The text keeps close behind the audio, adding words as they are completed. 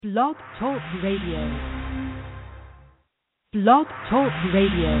Blog Talk Radio. Blog Talk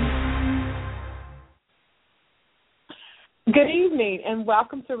Radio. Good evening and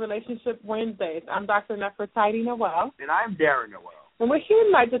welcome to Relationship Wednesdays. I'm Dr. Nefertiti Noel. And I'm Darren Noel. And we're here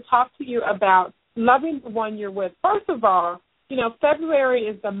tonight to talk to you about loving the one you're with. First of all, February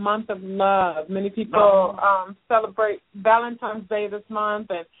is the month of love. Many people celebrate Valentine's Day this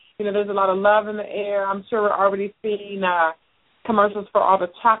month, and, there's a lot of love in the air. I'm sure we're already seeing commercials for all the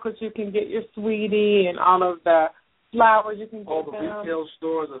chocolates you can get your sweetie and all of the flowers you can get all the them. retail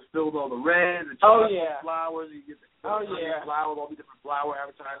stores are filled all the red, the flowers. You get the flowers, all the different flower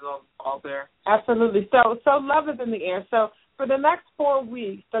advertising out there. Absolutely. So love is in the air. So for the next 4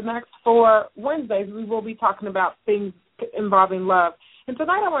 weeks, the next 4 Wednesdays, we will be talking about things involving love. And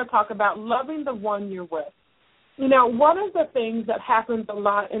tonight I want to talk about loving the one you're with. One of the things that happens a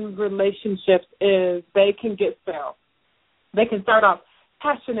lot in relationships is they can get stale. They can start off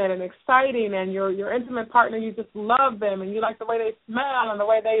passionate and exciting, and your intimate partner, you just love them, and you like the way they smell and the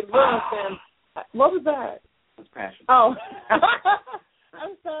way they look. And what was that? It's passion. Oh,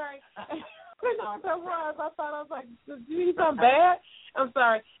 I'm sorry. I didn't know what that was. I was like, did you eat something bad? I'm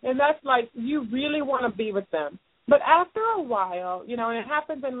sorry. And that's like you really want to be with them. But after a while, and it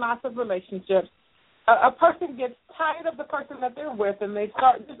happens in lots of relationships, a person gets tired of the person that they're with, and they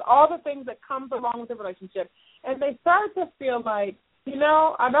start just all the things that comes along with the relationship, and they start to feel like,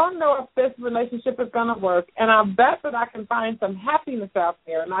 I don't know if this relationship is going to work, and I bet that I can find some happiness out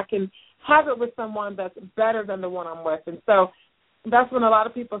there, and I can have it with someone that's better than the one I'm with. And so that's when a lot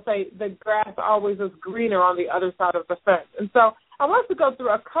of people say the grass always is greener on the other side of the fence. And so I want to go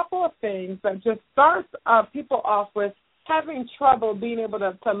through a couple of things that just starts people off with having trouble being able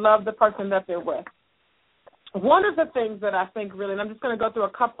to love the person that they're with. One of the things that I think really, and I'm just going to go through a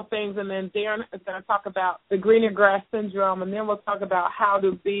couple of things, and then Darren is going to talk about the greener grass syndrome, and then we'll talk about how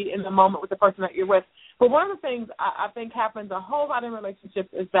to be in the moment with the person that you're with. But one of the things I think happens a whole lot in relationships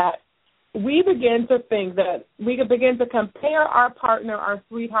is that we begin to think that we can begin to compare our partner, our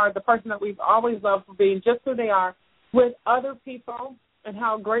sweetheart, the person that we've always loved for being just who they are, with other people, and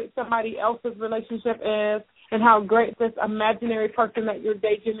how great somebody else's relationship is, and how great this imaginary person that you're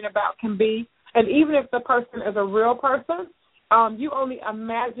daydreaming about can be. And even if the person is a real person, you only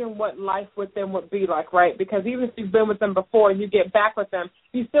imagine what life with them would be like, right? Because even if you've been with them before and you get back with them,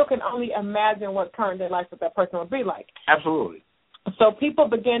 you still can only imagine what current day life with that person would be like. Absolutely. So people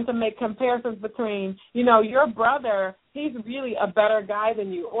begin to make comparisons between, your brother, he's really a better guy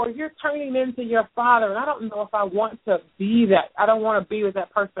than you, or you're turning into your father, and I don't know if I want to be that. I don't want to be with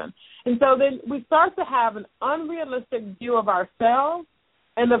that person. And so then we start to have an unrealistic view of ourselves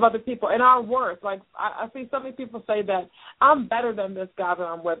and of other people and our worth. Like I see so many people say that I'm better than this guy that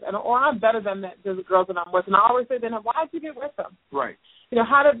I'm with, or I'm better than this girl that I'm with. And I always say, then why did you get with them? Right.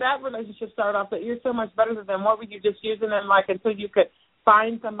 How did that relationship start off that you're so much better than them? What were you just using them like until you could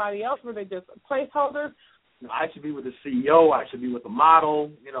find somebody else? Were they just placeholders? I should be with the CEO. I should be with the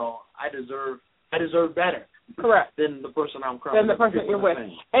model. I deserve better. Correct. Than the person I'm currently with. Than the person you're with.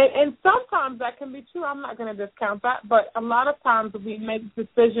 And sometimes that can be true. I'm not going to discount that. But a lot of times we make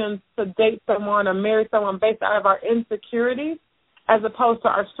decisions to date someone or marry someone based out of our insecurities as opposed to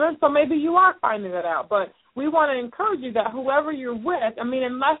our strengths. So maybe you are finding that out. But we want to encourage you that whoever you're with,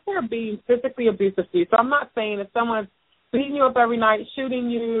 unless they're being physically abusive to you. So I'm not saying if someone's beating you up every night, shooting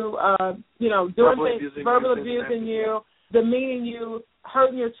you, doing things, verbal abusing you, demeaning you,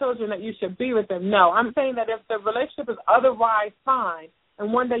 hurting your children, that you should be with them. No, I'm saying that if the relationship is otherwise fine,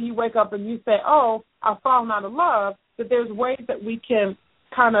 and one day you wake up and you say, oh, I've fallen out of love, that there's ways that we can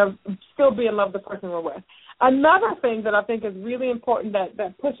kind of still be in love with the person we're with. Another thing that I think is really important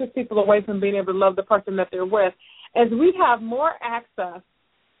that pushes people away from being able to love the person that they're with is we have more access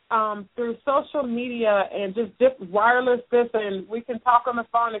through social media and just wireless this, and we can talk on the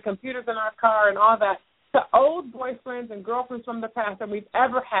phone and computers in our car and all that, to old boyfriends and girlfriends from the past than we've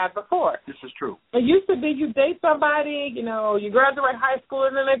ever had before. This is true. It used to be you date somebody, you graduate high school,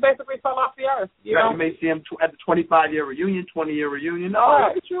 and then they basically fell off the earth. You may see them at the 25-year reunion, 20-year reunion.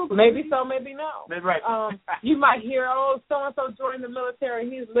 Right. Maybe so, maybe no. Maybe right. You might hear, so-and-so joined the military,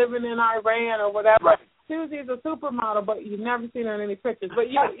 he's living in Iran or whatever. Right. Susie's a supermodel, but you've never seen her in any pictures.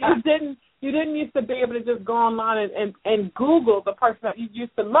 But you didn't used to be able to just go online and Google the person that you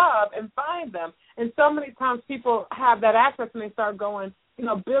used to love and find them. And so many times people have that access and they start going,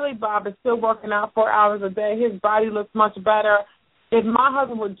 Billy Bob is still working out 4 hours a day. His body looks much better. If my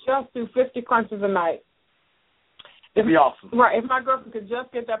husband would just do 50 crunches a night. It'd be awesome. Right. If my girlfriend could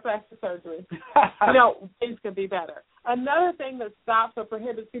just get that plastic surgery, things could be better. Another thing that stops or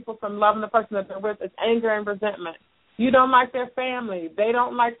prohibits people from loving the person that they're with is anger and resentment. You don't like their family. They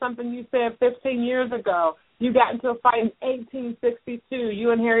don't like something you said 15 years ago. You got into a fight in 1862.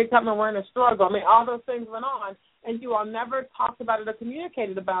 You and Harry Tubman were in a struggle. I mean, all those things went on, and you all never talked about it or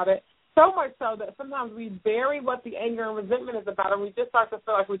communicated about it, so much so that sometimes we bury what the anger and resentment is about, and we just start to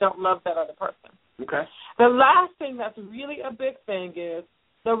feel like we don't love that other person. Okay. The last thing that's really a big thing is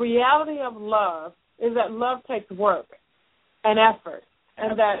the reality of love is that love takes work and effort.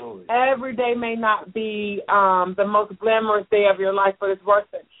 And Absolutely. That every day may not be the most glamorous day of your life, but it's worth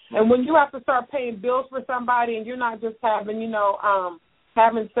it. And when you have to start paying bills for somebody and you're not just having,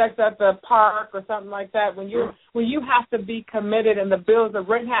 having sex at the park or something like that, when you have to be committed and the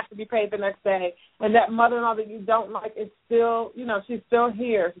rent has to be paid the next day, and that mother-in-law that you don't like is still, she's still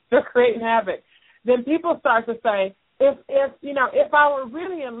here, she's still creating havoc, then people start to say, if I were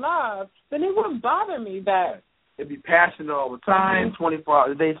really in love, then it wouldn't bother me that. It'd be passionate all the time, 24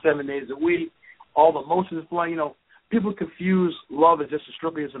 hours a day, 7 days a week. All the emotions flowing. People confuse love as just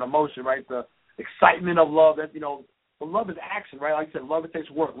strictly as an emotion, right? The excitement of love. That but love is action, right? Like I said, love takes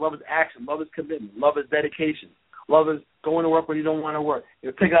work. Love is action. Love is commitment. Love is dedication. Love is going to work when you don't want to work.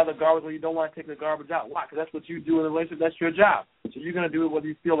 Taking out the garbage when you don't want to take the garbage out. Why? Because that's what you do in a relationship. That's your job. So you're going to do it whether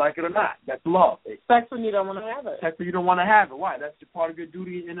you feel like it or not. That's love. Sex when you don't want to have it. Sex when you don't want to have it. Why? That's part of your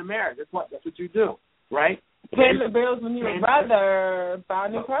duty in a marriage. That's what you do, right? Pay the bills when you would rather buy a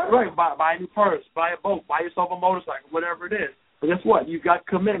new purse. Right, buy a new purse, buy a boat, buy yourself a motorcycle, whatever it is. But guess what? You've got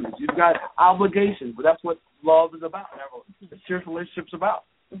commitments. You've got obligations. But that's what love is about. That's what serious relationship's about.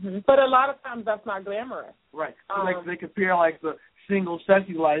 Mm-hmm. But a lot of times that's not glamorous. Right. So they compare the single,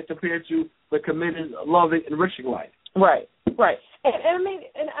 sexy life compared to the committed, loving, enriching life. Right.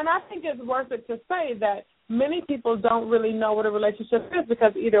 And I think it's worth it to say that many people don't really know what a relationship is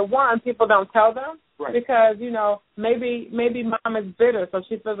because either one, people don't tell them. Right. Because, maybe mom is bitter, so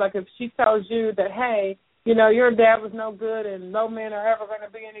she feels like if she tells you that, hey, your dad was no good and no men are ever going to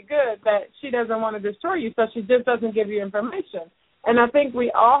be any good, that she doesn't want to destroy you, so she just doesn't give you information. And I think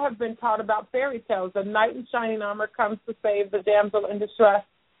we all have been taught about fairy tales. The knight in shining armor comes to save the damsel in distress,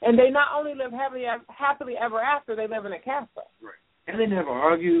 and they not only live happily ever after, they live in a castle. Right. And they never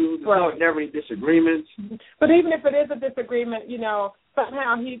argue. There's never any disagreements. But even if it is a disagreement,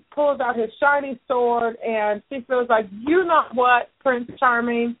 somehow he pulls out his shiny sword and she feels like, you know what, Prince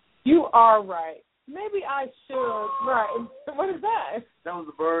Charming, you are right. Maybe I should. Right. What is that? That was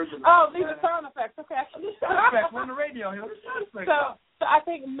the birds. These are sound effects. Okay. Sound effects. We're on the radio here. So I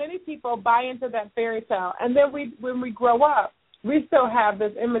think many people buy into that fairy tale. And then when we grow up, we still have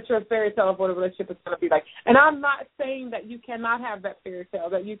this immature fairy tale of what a relationship is going to be like. And I'm not saying that you cannot have that fairy tale,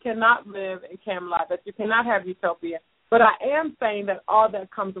 that you cannot live in Camelot, that you cannot have utopia. But I am saying that all that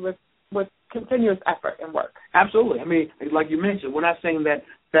comes with continuous effort and work. Absolutely. I mean, like you mentioned, we're not saying that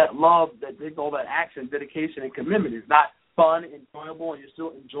love, that all that action, dedication, and commitment is not fun, enjoyable, and you're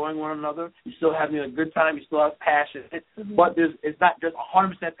still enjoying one another. You're still having a good time. You still have passion. Mm-hmm. But it's not just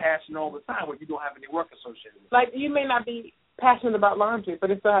 100% passion all the time where you don't have any work associated with it. Like you may not be passionate about laundry,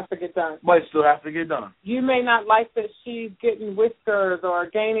 but it still has to get done. But it still has to get done. You may not like that she's getting whiskers or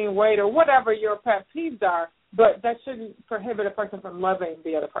gaining weight or whatever your pet peeves are, but that shouldn't prohibit a person from loving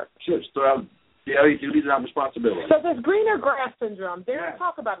the other person. Sure, still have daily duties and responsibilities. So this greener grass syndrome, Darren,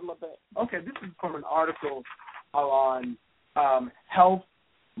 talk about it a little bit. Okay, this is from an article on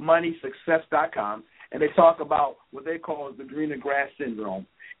healthmoneysuccess.com, and they talk about what they call the greener grass syndrome.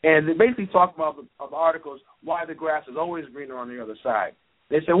 And they basically talk about the articles why the grass is always greener on the other side.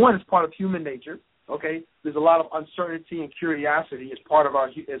 They say, one, it's part of human nature. Okay, there's a lot of uncertainty and curiosity as part of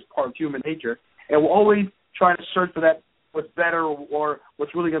human nature, and we're always trying to search for that what's better or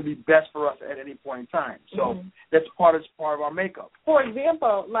what's really going to be best for us at any point in time. So that's part of our makeup. For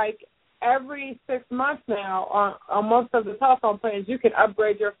example, like every 6 months now on most of the telephone plans, you can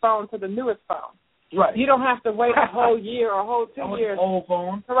upgrade your phone to the newest phone. Right. You don't have to wait a whole year or a whole 2 years. Old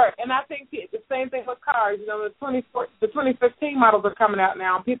phone. Correct. And I think the same thing with cars. The 2015 models are coming out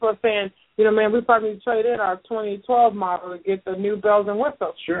now, and people are saying, man, we probably need to trade in our 2012 model to get the new bells and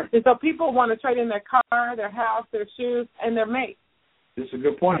whistles. Sure. And so people want to trade in their car, their house, their shoes, and their mate. This is a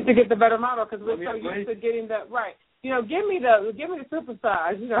good point. To get the better model because we're so used to getting the right. Give me the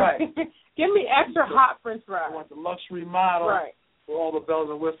supersize. Right. Give me extra hot French fries. I want the luxury model. Right. For all the bells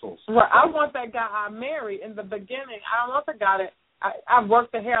and whistles. Right. I want that guy I married in the beginning. I don't want the guy that I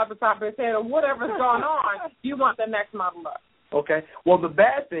worked the hair out the top of his head or whatever's going on. You want the next model up. Okay. Well, the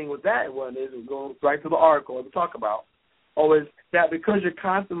bad thing with that one is going right to the article that we talk about. Is that because you're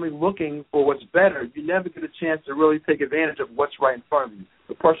constantly looking for what's better, you never get a chance to really take advantage of what's right in front of you,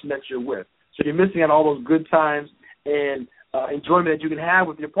 the person that you're with. So you're missing out on all those good times and enjoyment that you can have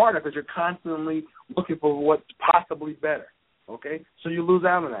with your partner because you're constantly looking for what's possibly better, okay? So you lose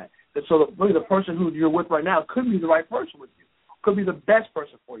out on that. And so really the person who you're with right now could be the right person with you, could be the best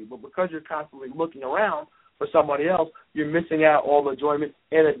person for you, but because you're constantly looking around for somebody else, you're missing out all the enjoyment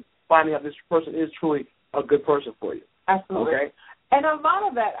and then finding out this person is truly a good person for you. Absolutely. Okay? And a lot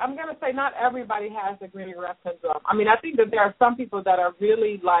of that, I'm going to say not everybody has the green grass syndrome. I mean, I think that there are some people that are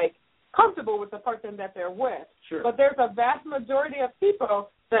really, like, comfortable with the person that they're with. Sure. But there's a vast majority of people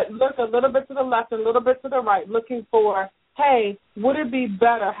that look a little bit to the left and a little bit to the right looking for, hey, would it be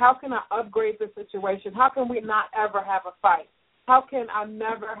better? How can I upgrade the situation? How can we not ever have a fight? How can I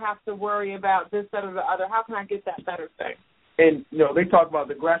never have to worry about this, that, or the other? How can I get that better thing? And, you know, they talk about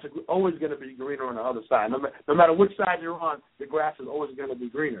the grass is always going to be greener on the other side. No matter which side you're on, the grass is always going to be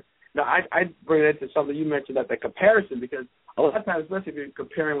greener. Now, I bring it into something you mentioned, that the comparison, because a lot of times, especially if you're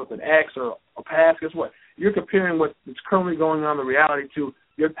comparing with an ex or a past, guess what? You're comparing what's currently going on in reality to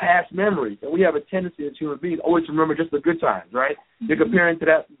your past memories. And we have a tendency as human beings always to remember just the good times, right? Mm-hmm. You're comparing to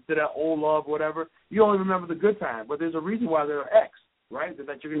that old love, whatever. You only remember the good times, but there's a reason why they're ex, right?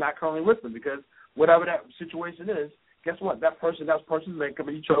 That you're not currently with them, because whatever that situation is, guess what? That person's makeup,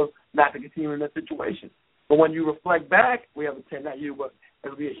 and you chose not to continue in that situation. But when you reflect back, we have a tendency, not you, but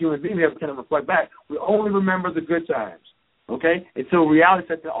as we a human being, we have a tendency to reflect back. We only remember the good times, okay? Until reality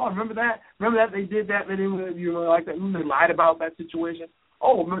sets in. Oh, remember that? Remember that they did that? They didn't really like that. They lied about that situation.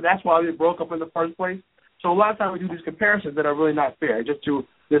 Oh, remember that's why they broke up in the first place? So a lot of times we do these comparisons that are really not fair, just to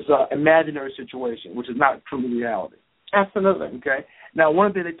this imaginary situation, which is not truly reality. Absolutely. Okay? Now,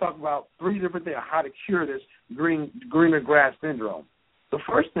 one thing they talk about, 3 different things on how to cure this greener grass syndrome. The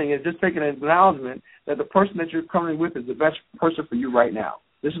first thing is just taking an acknowledgement that the person that you're currently with is the best person for you right now.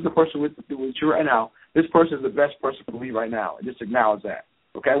 This is the person with you right now. This person is the best person for me right now. And just acknowledge that.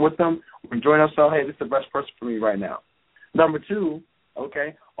 Okay? With them, we're enjoying ourselves. Hey, this is the best person for me right now. Number 2,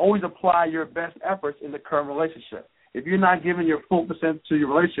 okay, always apply your best efforts in the current relationship. If you're not giving your full percent to your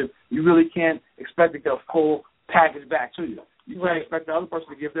relationship, you really can't expect to get a full package back to you. You can't expect the other person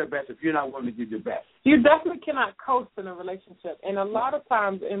to give their best if you're not willing to give your best. You definitely cannot coast in a relationship. And a lot of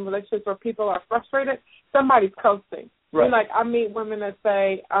times in relationships where people are frustrated, somebody's coasting. Right. Like, I meet women that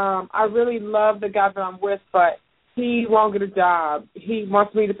say, I really love the guy that I'm with, but he won't get a job. He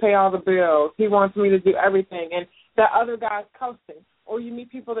wants me to pay all the bills. He wants me to do everything. And that other guy's coasting. Or you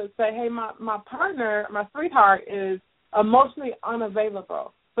meet people that say, hey, my partner, my sweetheart, is emotionally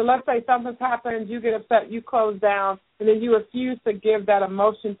unavailable. So let's say something's happened, you get upset, you close down, and then you refuse to give that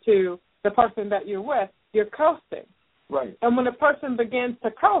emotion to the person that you're with. You're coasting. Right. And when a person begins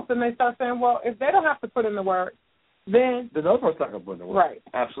to coast, and they start saying, well, if they don't have to put in the work, then the other person's not going to put in the work. Right.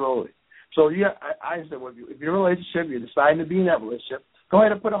 Absolutely. So, yeah, I said, well, if you're in a relationship, you're deciding to be in that relationship, go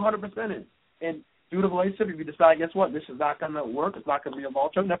ahead and put 100% in. And through the relationship, if you decide, guess what, this is not going to work, it's not going to be a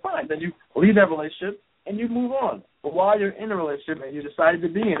long-term, then fine. Then you leave that relationship and you move on. But while you're in a relationship and you decided to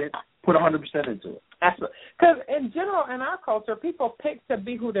be in it, put 100% into it. Absolutely. Because in general, in our culture, people pick to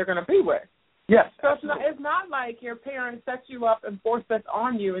be who they're going to be with. Yes. So it's not like your parents set you up and force this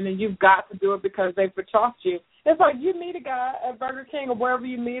on you, and then you've got to do it because they've betrothed you. It's like you meet a guy at Burger King or wherever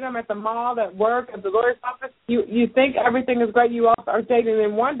you meet him, at the mall, at work, at the lawyer's office. You think everything is great. You all are dating, and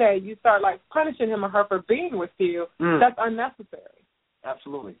then one day you start, like, punishing him or her for being with you. That's unnecessary.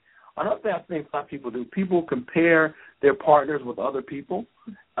 Absolutely. Another thing I think a lot of people do, people compare their partners with other people.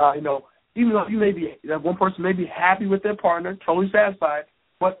 Even though that one person may be happy with their partner, totally satisfied,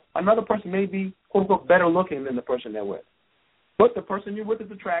 but another person may be, quote unquote, better looking than the person they're with. But the person you're with is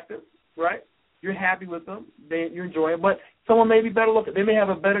attractive, right? You're happy with them, you enjoy it, but someone may be better looking. They may have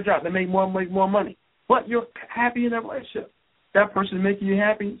a better job. They make more money. But you're happy in that relationship. That person is making you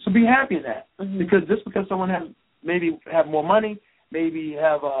happy, so be happy in that. Mm-hmm. Because someone have more money, maybe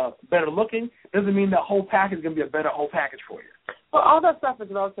have better looking, doesn't mean that whole package is going to be a better whole package for you. Well, all that stuff is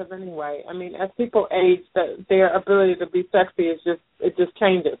relative anyway. I mean, as people age, their ability to be sexy just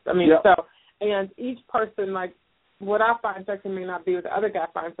changes. I mean, yep. And each person, like, what I find sexy may not be what the other guy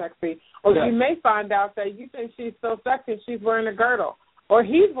finds sexy. Or you may find out that you think she's so sexy she's wearing a girdle. Or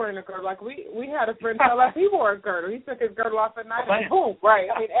he's wearing a girdle. Like, we had a friend tell us he wore a girdle. He took his girdle off at night and boom, right.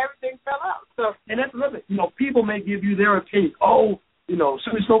 I mean, everything fell out. So, and that's another thing. People may give you their opinion. Oh,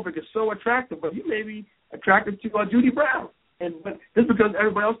 Susie Sophic is so attractive, but you may be attracted to Judy Brown. But just because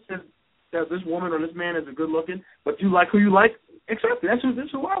everybody else says that this woman or this man is a good looking, but you like who you like, accept it. This is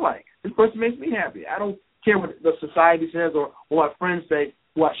who I like. This person makes me happy. I don't care what the society says or what my friends say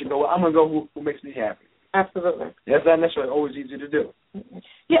who I should go with. I'm going to go who makes me happy. Absolutely. That's not necessarily always easy to do.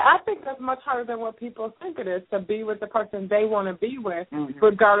 Yeah, I think that's much harder than what people think it is to be with the person they want to be with,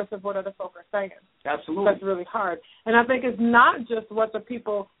 regardless of what other folk are saying. Absolutely. That's really hard. And I think it's not just what the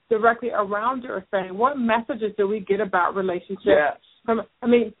people directly around you are saying. What messages do we get about relationships? Yes. From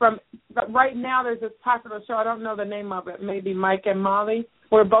right now there's this popular show, I don't know the name of it, maybe Mike and Molly,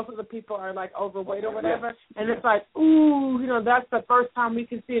 where both of the people are like overweight or whatever, and it's like, ooh, that's the first time we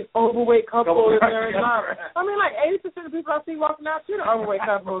can see an overweight couple in their love. I mean, like 80% of people I see walking out here are overweight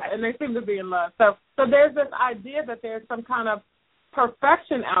couples, and they seem to be in love. So there's this idea that there's some kind of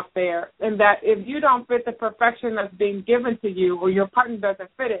perfection out there, and that if you don't fit the perfection that's being given to you, or your partner doesn't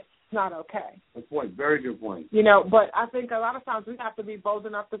fit it, it's not okay. Good point. Very good point. But I think a lot of times we have to be bold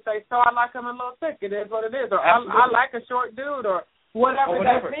enough to say, so I like him a little thick. It is what it is. Or I like a short dude, or whatever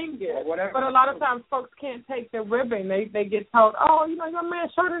that thing is. But a lot of times folks can't take the ribbing. They get told, oh, your man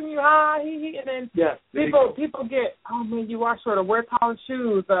shorter than you, and then people get, oh, man, you are shorter. Wear tall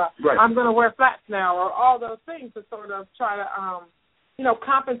shoes. I'm going to wear flats now, or all those things to sort of try to,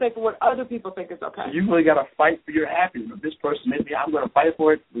 compensate for what other people think is okay. You really got to fight for your happiness. If this person made me, I'm going to fight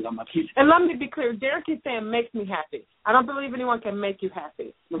for it. I'm going to keep. And let me be clear. Derek keeps saying makes me happy. I don't believe anyone can make you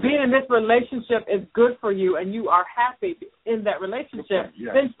happy. Being in this relationship is good for you, and you are happy in that relationship.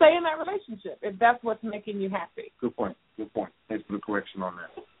 Then stay in that relationship if that's what's making you happy. Good point. Thanks for the correction on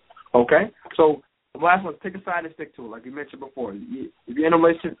that. Okay. So the last one, pick a side and stick to it, like you mentioned before. If you're in a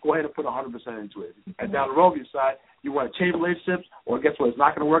relationship, go ahead and put 100% into it. And down the road, you decide you want to change relationships, or guess what, it's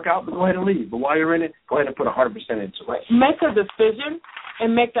not going to work out, but go ahead and leave. But while you're in it, go ahead and put 100% into it. Make a decision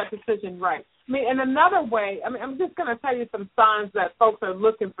and make that decision right. And another way, I'm just going to tell you some signs that folks are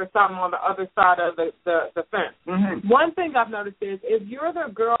looking for something on the other side of the fence. Mm-hmm. One thing I've noticed is if you're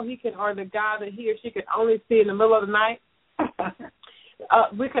the girl or the guy that he or she can only see in the middle of the night,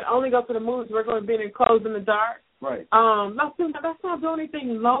 we can only go to the movies. We're going to be enclosed in the dark. Right. That's not doing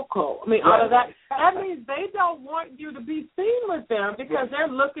anything local. Out of that means they don't want you to be seen with them because they're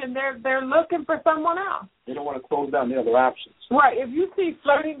looking for someone else. They don't want to close down the other options. Right. If you see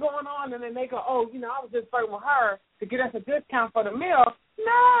flirting going on and then they go, I was just flirting with her to get us a discount for the meal.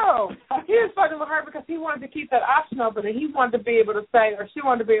 No. He was flirting with her because he wanted to keep that option open, and he wanted to be able to say, or she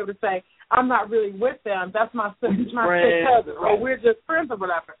wanted to be able to say, I'm not really with them. That's my sister, my sick cousin, or we're just friends or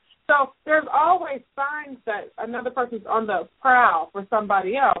whatever. So there's always signs that another person's on the prowl for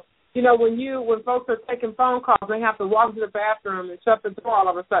somebody else. When folks are taking phone calls, they have to walk to the bathroom and shut the door all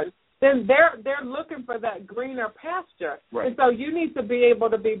of a sudden. Then they're looking for that greener pasture. Right. And so you need to be able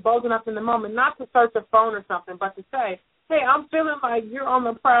to be bold enough in the moment, not to search a phone or something, but to say, hey, I'm feeling like you're on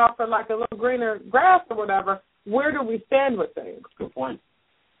the prowl for like a little greener grass or whatever. Where do we stand with things? Good point.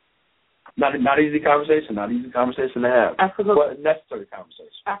 Not easy conversation to have. Absolutely. But a necessary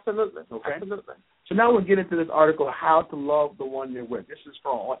conversation. Absolutely. Okay. Absolutely. So now we'll get into this article, How to Love the One You're With. This is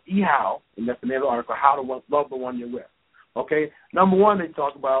from eHow, and that's the name of the article, How to Love the One You're With. Okay? Number one they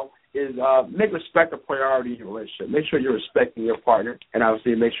talk about is make respect a priority in your relationship. Make sure you're respecting your partner, and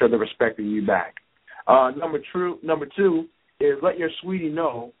obviously make sure they're respecting you back. Number two is let your sweetie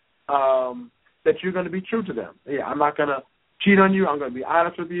know that you're going to be true to them. Yeah, I'm not going to cheat on you. I'm going to be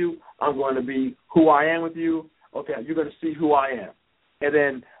honest with you. I'm going to be who I am with you. Okay, you're going to see who I am. And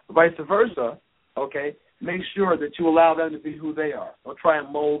then vice versa, okay, make sure that you allow them to be who they are. Don't try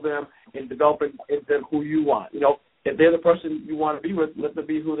and mold them and develop into who you want. If they're the person you want to be with, let them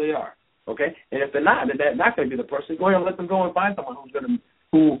be who they are. Okay? And if they're not, then they're not going to be the person. Go ahead and let them go and find someone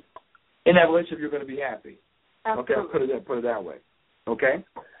who in that relationship you're going to be happy. Absolutely. Okay, put it that way. Okay?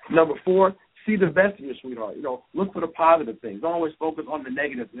 Number 4, see the best in your sweetheart. Look for the positive things. Don't always focus on the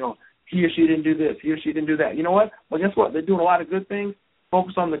negative. He or she didn't do this. He or she didn't do that. You know what? Well, guess what? They're doing a lot of good things.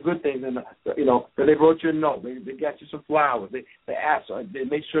 Focus on the good things. And, that they wrote you a note. They got you some flowers. They asked. They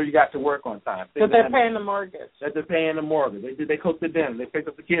made sure you got to work on time. That they're paying the mortgage. They cooked the dinner. They picked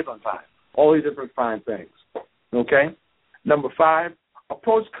up the kids on time. All these different fine things. Okay? Number 5,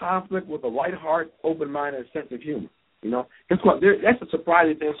 approach conflict with a light heart, open mind, and a sense of humor. Guess what? That's a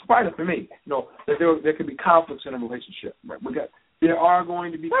surprising thing. It's surprising for me, that there could be conflicts in a relationship. Right? There are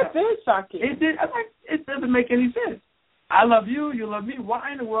going to be. That is shocking. It doesn't make any sense. I love you. You love me.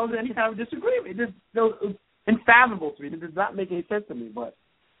 Why in the world is any kind of disagreement? It's unfathomable to me. It does not make any sense to me. But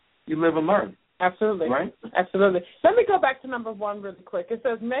you live and learn. Absolutely. Right. Absolutely. Let me go back to number 1 really quick. It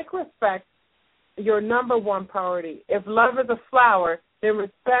says make respect your number 1 priority. If love is a flower, then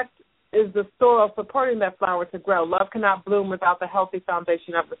respect is the soil supporting that flower to grow. Love cannot bloom without the healthy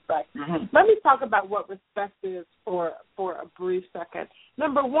foundation of respect. Mm-hmm. Let me talk about what respect is for a brief second.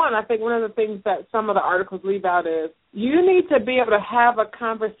 Number one, I think one of the things that some of the articles leave out is you need to be able to have a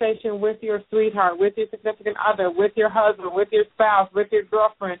conversation with your sweetheart, with your significant other, with your husband, with your spouse, with your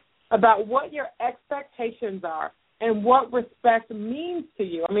girlfriend about what your expectations are and what respect means to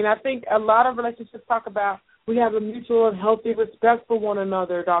you. I mean, I think a lot of relationships talk about we have a mutual and healthy respect for one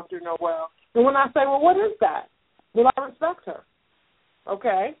another, Dr. Noel. And when I say, well, what is that? Well, I respect her.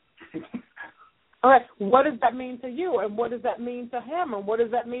 Okay. All right, what does that mean to you, and what does that mean to him, and what does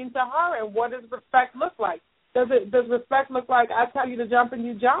that mean to her, and what does respect look like? Does respect look like I tell you to jump and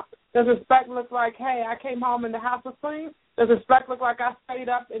you jump? Does respect look like, hey, I came home and the house was clean? Does respect look like I stayed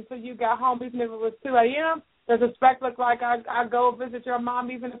up until you got home even if it was 2 a.m.? Does respect look like I go visit your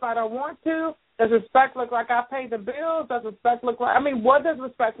mom even if I don't want to? Does respect look like I pay the bills? Does respect look like, what does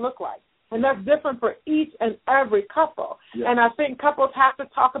respect look like? And that's different for each and every couple. Yeah. And I think couples have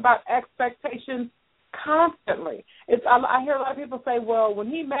to talk about expectations constantly. I hear a lot of people say, well, when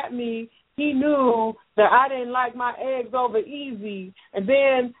he met me, he knew that I didn't like my eggs over easy. And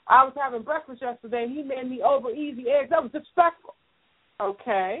then I was having breakfast yesterday, and he made me over easy eggs. That was disrespectful.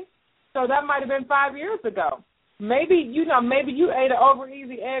 Okay. So that might have been 5 years ago. Maybe you ate an over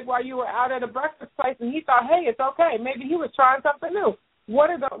easy egg while you were out at a breakfast place, and he thought, hey, it's okay. Maybe he was trying something new. What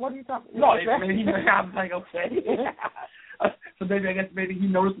are you talking about? No, maybe I was like, okay. So maybe he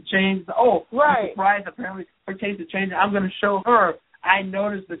noticed the change. Oh, right. I'm surprised. Apparently her taste is changing. I'm going to show her I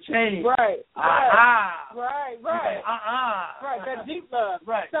noticed the change. Right. Right. Right. That deep love.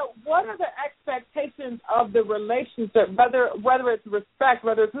 Right. So what are the expectations of the relationship, whether it's respect,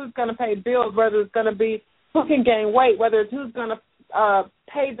 whether it's who's going to pay bills, whether it's going to be who can gain weight, whether it's who's going to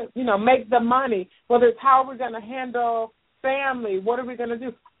make the money, whether it's how we're going to handle family, what are we going to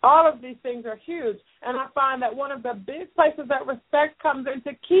do? All of these things are huge. And I find that one of the big places that respect comes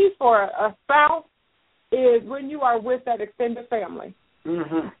into key for a spouse is when you are with that extended family.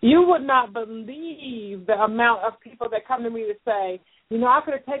 Mm-hmm. You would not believe the amount of people that come to me to say, I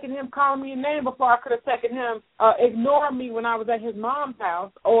could have taken him calling me a name before I could have taken him ignoring me when I was at his mom's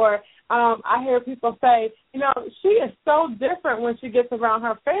house. Or I hear people say, she is so different when she gets around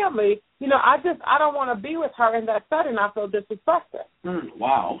her family. I don't want to be with her in that setting. I feel disrespected.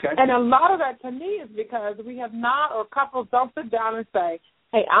 Wow, okay. And a lot of that to me is because we have not, or couples don't sit down and say,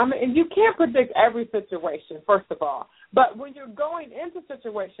 hey, and you can't predict every situation, first of all. But when you're going into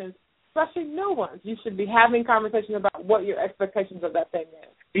situations, especially new ones, you should be having conversations about what your expectations of that thing is.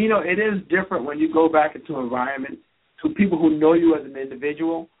 It is different when you go back into an environment to people who know you as an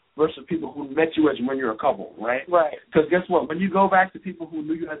individual versus people who met you as when you're a couple, right? Right. Because guess what? When you go back to people who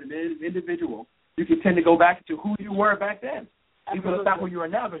knew you as an individual, you can tend to go back to who you were back then. Even though it's not who you are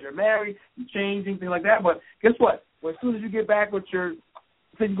now because you're married, you're changing, things like that. But guess what? As soon as you get back with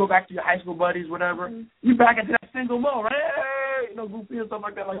say you go back to your high school buddies, whatever, you back into that single mode, right? Hey, goofy and stuff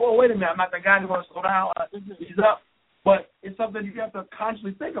like that. Like, oh, wait a minute, I'm not the guy who wants to slow down. He's up. But it's something you have to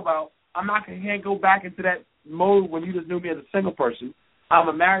consciously think about. Can't go back into that mode when you just knew me as a single person. I'm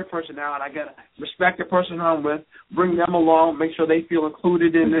a married person now, and I got to respect the person who I'm with, bring them along, make sure they feel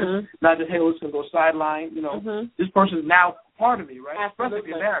included in this, not just, hey, let's go sideline. This person is now part of me, right? Absolutely. Especially if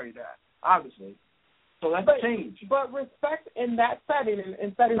you're married, obviously. So that's a change. But respect in that setting,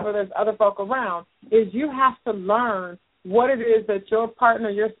 in settings where there's other folk around, is you have to learn what it is that your partner,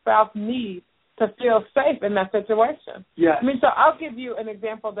 your spouse needs to feel safe in that situation. Yeah. So I'll give you an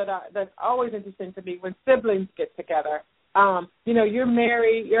example that's always interesting to me when siblings get together. You're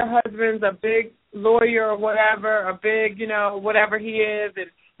married, your husband's a big lawyer or whatever, a big, whatever he is, and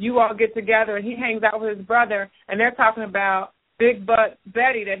you all get together and he hangs out with his brother and they're talking about Big Butt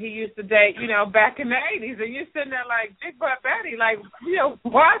Betty that he used to date, back in the 80s. And you're sitting there like, Big Butt Betty? Like,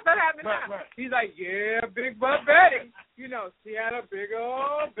 why is that happening now? Right. He's like, yeah, Big Butt Betty. She had a big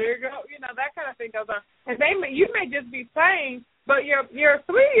old, that kind of thing goes on. And you may just be saying, but your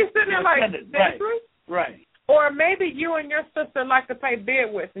sweetie is sitting there like, right. Or maybe you and your sister like to play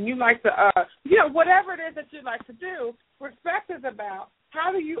bid with, and you like to, whatever it is that you like to do. Respect is about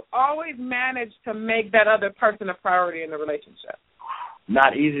how do you always manage to make that other person a priority in the relationship.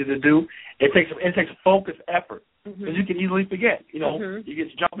 Not easy to do. It takes a focused effort because you can easily forget. You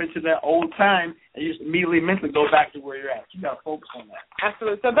just jump into that old time and you just immediately mentally go back to where you're at. You got to focus on that.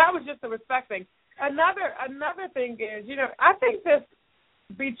 Absolutely. So that was just the respect thing. Another thing is, I think this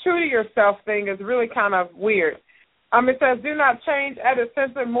be true to yourself thing is really kind of weird. It says, do not change, edit,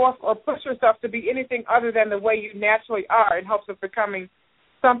 censor, morph, or push yourself to be anything other than the way you naturally are in hopes of becoming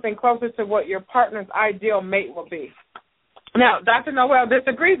something closer to what your partner's ideal mate will be. Now, Dr. Noel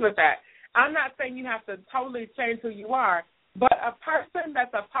disagrees with that. I'm not saying you have to totally change who you are, but a person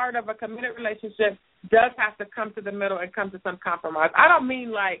that's a part of a committed relationship does have to come to the middle and come to some compromise. I don't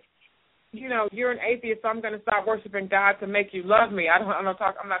mean like, you know, you're an atheist, so I'm going to start worshiping God to make you love me. I'm not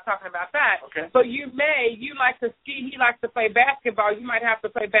talking about that. Okay. But you like to ski, he likes to play basketball. You might have to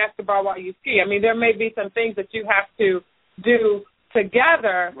play basketball while you ski. I mean, there may be some things that you have to do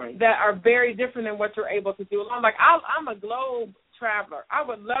together that are very different than what you're able to do alone. Like, I'm a globe traveler. I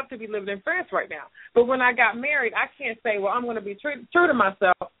would love to be living in France right now. But when I got married, I can't say, well, I'm going to be true to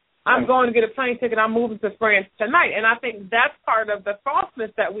myself. I'm going to get a plane ticket. I'm moving to France tonight. And I think that's part of the falseness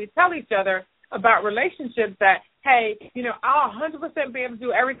that we tell each other about relationships that, hey, you know, I'll 100% be able to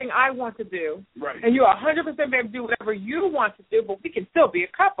do everything I want to do. Right. And you'll 100% be able to do whatever you want to do, but we can still be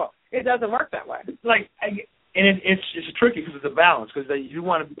a couple. It doesn't work that way. Like, and it's tricky because it's a balance, because you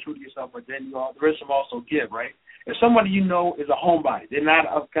want to be true to yourself, but then there is some also give, right? If somebody you know is a homebody, they're not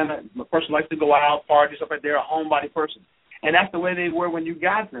a person who likes to go out, party, stuff like that, they're a homebody person. And that's the way they were when you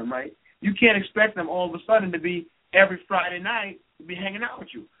got them, right? You can't expect them all of a sudden to be every Friday night to be hanging out with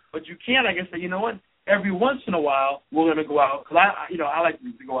you. But you can, I guess, say, you know what? Every once in a while we're going to go out, because I like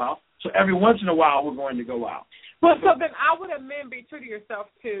to go out. So every once in a while we're going to go out. Well, so then I would amend, be true to yourself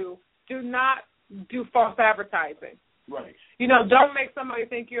too. Do not do false advertising. Right. You know, don't make somebody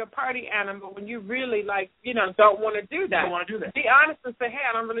think you're a party animal when you really, like, you know, don't want to do that. Don't want to do that. Be honest and say, hey,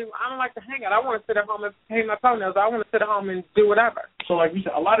 I don't like to hang out. I want to sit at home and hang my toenails. I want to sit at home and do whatever. So, like we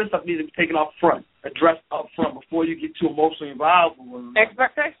said, a lot of stuff needs to be taken up front, addressed up front before you get too emotionally involved with one another.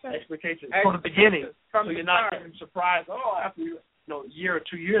 Expectations. From the beginning. So you're not getting surprised, after a year or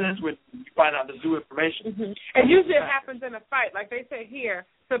 2 years, that's when you find out the new information. Mm-hmm. And usually it happens in a fight. Like they say here,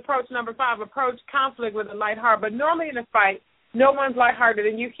 to approach number 5, approach conflict with a light heart. But normally in a fight, no one's lighthearted,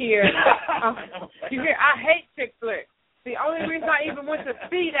 and you hear, I hate chick flicks. The only reason I even went to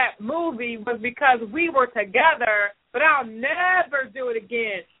see that movie was because we were together, but I'll never do it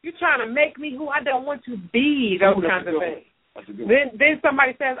again. You're trying to make me who I don't want to be, those kinds of things. Then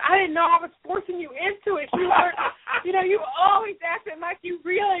somebody says, I didn't know I was forcing you into it. You were, you always acting like you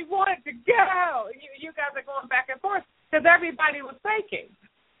really wanted to go. You guys are going back and forth because everybody was faking.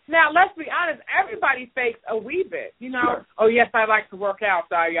 Now, let's be honest, everybody fakes a wee bit. Sure. Oh, yes, I like to work out.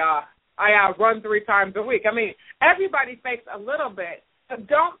 I run 3 times a week. I mean, everybody fakes a little bit. So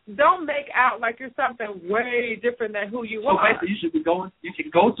don't make out like you're something way different than who you are. So basically, you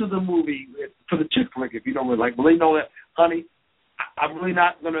can go to the movie for the chick flick if you don't really like. But you know that, honey, I'm really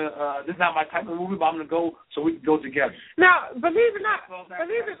not going to, this is not my type of movie, but I'm going to go so we can go together. Now, believe it or not,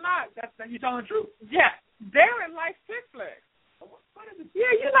 you're telling the truth. Yeah, therein lies chick flicks. Yeah,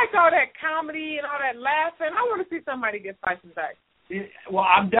 you like all that comedy and all that laughing. I want to see somebody get sliced and diced. Yeah, well,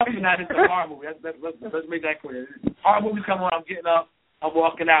 I'm definitely not into horror movies. Let's make that clear. Horror movies come on, I'm getting up, I'm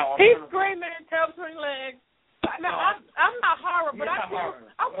walking out. He's screaming, tail between legs. No, I'm not horror, but I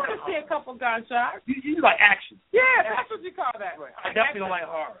want to see a couple gunshots. You like action. Yeah, that's what you call that. Right. I definitely don't like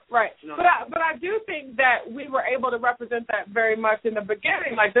horror. Right. But I do think that we were able to represent that very much in the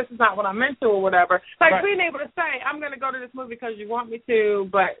beginning. Like, this is not what I'm into or whatever. Like, being able to say, I'm going to go to this movie because you want me to,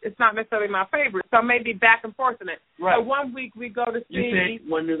 but it's not necessarily my favorite. So maybe back and forth in it. Right. So 1 week we go to see. You think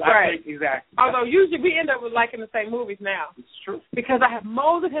one news. I think exactly. Although usually we end up with liking the same movies now. It's true. Because I have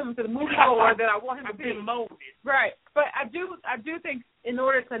molded him into the movie lore that I want him to be. Molded. Right. But I do think in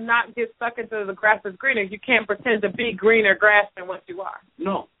order to not get stuck into the grass is greener, you can't pretend to be greener grass than what you are.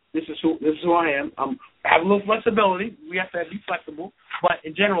 No. This is who I am. I have a little flexibility. We have to be flexible. But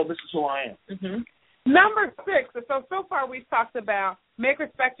in general, this is who I am. Mm-hmm. Number 6. So far we've talked about make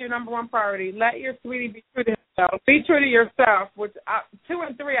respect your number 1 priority. Let your sweetie be true to himself. Be true to yourself, which 2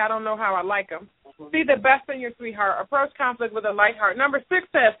 and 3, I don't know how I like them. Mm-hmm. See the best in your sweetheart. Approach conflict with a light heart. Number 6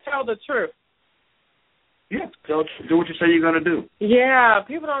 says tell the truth. Yeah, do what you say you're going to do. Yeah,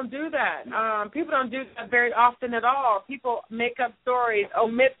 people don't do that. People don't do that very often at all. People make up stories,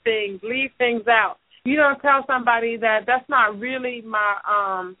 omit things, leave things out. You don't tell somebody that that's not really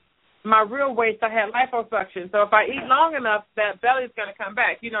my real waist. I had liposuction. So if I eat long enough, that belly's going to come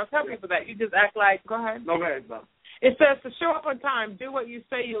back. You don't tell people that. You just act like, go ahead. No, go ahead, Bob. It says to show up on time, do what you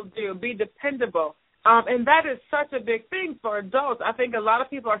say you'll do, be dependable. And that is such a big thing for adults. I think a lot of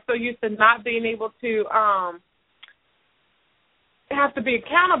people are so used to not being able to have to be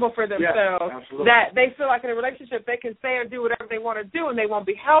accountable for themselves that they feel like in a relationship they can say or do whatever they want to do and they won't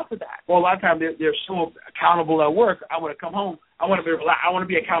be held to that. Well, a lot of times they're so accountable at work. I want to come home. I want to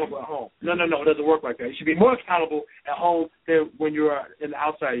be accountable at home. No, it doesn't work like that. You should be more accountable at home than when you're in the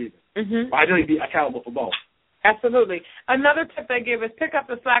outside even. Mm-hmm. Ideally, be accountable for both. Absolutely. Another tip they give is pick up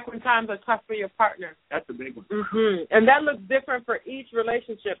the slack when times are tough for your partner. That's a big one. Mm-hmm. And that looks different for each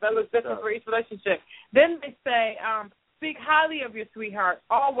relationship. Then they say, speak highly of your sweetheart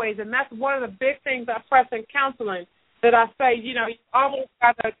always, and that's one of the big things I press in counseling, that I say, you always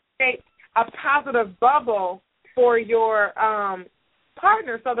got to create a positive bubble for your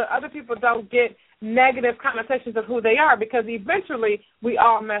partner so that other people don't get negative connotations of who they are, because eventually we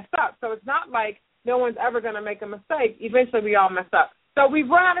all mess up. So it's not like no one's ever going to make a mistake. Eventually we all mess up. So we've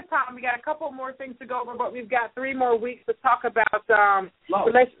run out of time. We got a couple more things to go over, but we've got 3 more weeks to talk about love.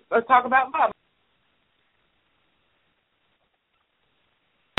 Talk about love.